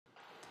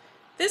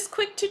This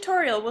quick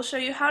tutorial will show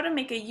you how to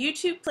make a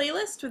YouTube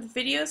playlist with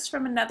videos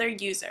from another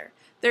user.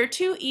 There are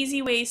two easy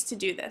ways to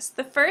do this.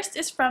 The first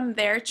is from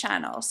their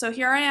channel. So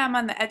here I am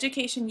on the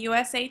Education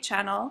USA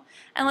channel,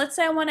 and let's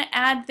say I want to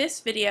add this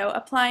video,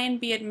 Apply and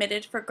Be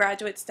Admitted for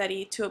Graduate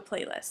Study, to a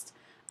playlist.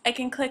 I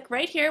can click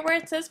right here where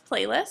it says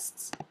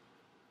Playlists,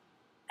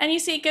 and you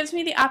see it gives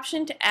me the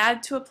option to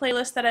add to a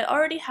playlist that I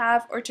already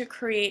have or to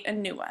create a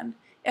new one.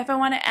 If I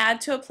want to add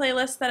to a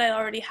playlist that I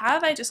already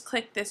have, I just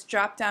click this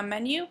drop-down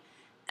menu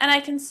and I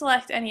can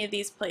select any of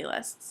these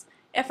playlists.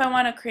 If I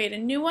want to create a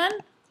new one,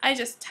 I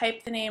just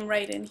type the name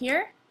right in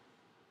here,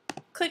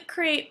 click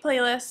Create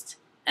Playlist,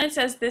 and it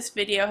says this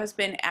video has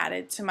been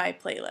added to my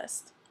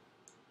playlist.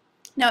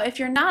 Now if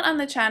you're not on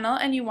the channel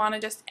and you want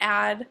to just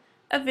add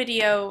a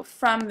video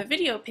from the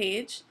video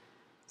page,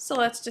 so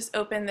let's just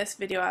open this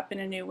video up in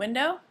a new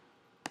window.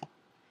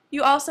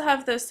 You also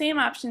have those same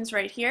options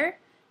right here.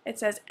 It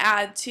says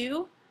Add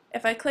To.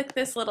 If I click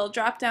this little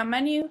drop down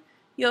menu,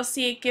 you'll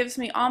see it gives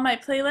me all my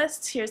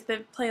playlists. Here's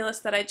the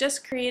playlist that I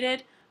just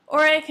created,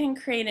 or I can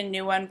create a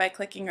new one by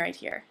clicking right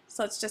here.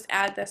 So let's just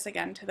add this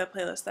again to the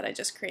playlist that I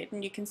just created,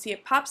 and you can see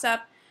it pops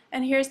up,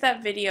 and here's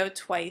that video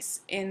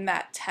twice in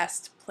that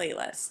test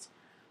playlist.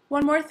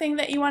 One more thing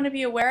that you want to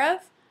be aware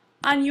of,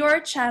 on your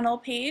channel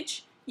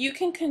page, you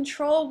can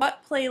control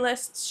what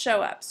playlists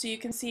show up. So you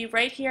can see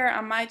right here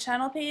on my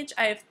channel page,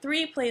 I have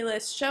 3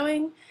 playlists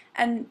showing,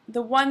 and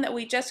the one that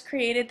we just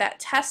created, that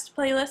test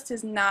playlist,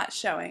 is not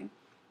showing.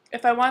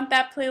 If I want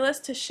that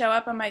playlist to show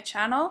up on my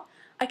channel,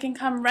 I can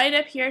come right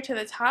up here to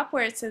the top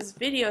where it says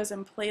Videos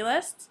and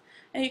Playlists,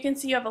 and you can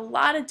see you have a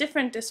lot of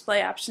different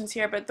display options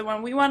here, but the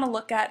one we want to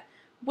look at,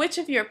 which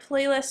of your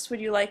playlists would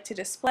you like to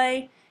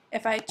display?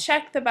 If I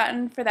check the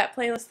button for that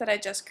playlist that I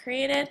just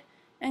created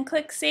and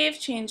click Save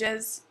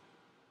Changes,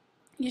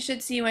 you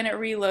should see when it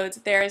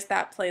reloads, there's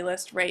that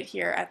playlist right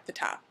here at the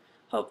top.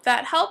 Hope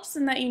that helps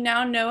and that you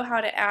now know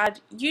how to add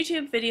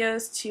YouTube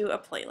videos to a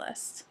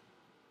playlist.